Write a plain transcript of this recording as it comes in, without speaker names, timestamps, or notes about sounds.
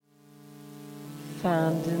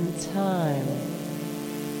found in time,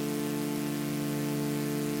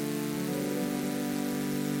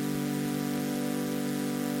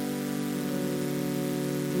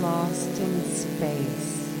 lost in space.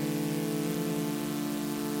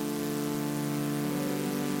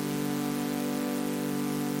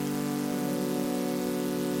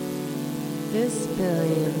 This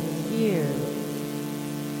billionth year,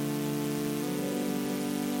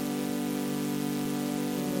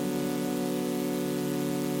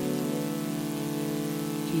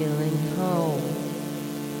 feeling home.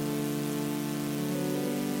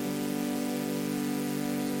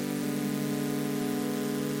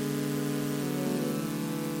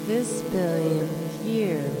 This billionth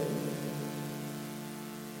year,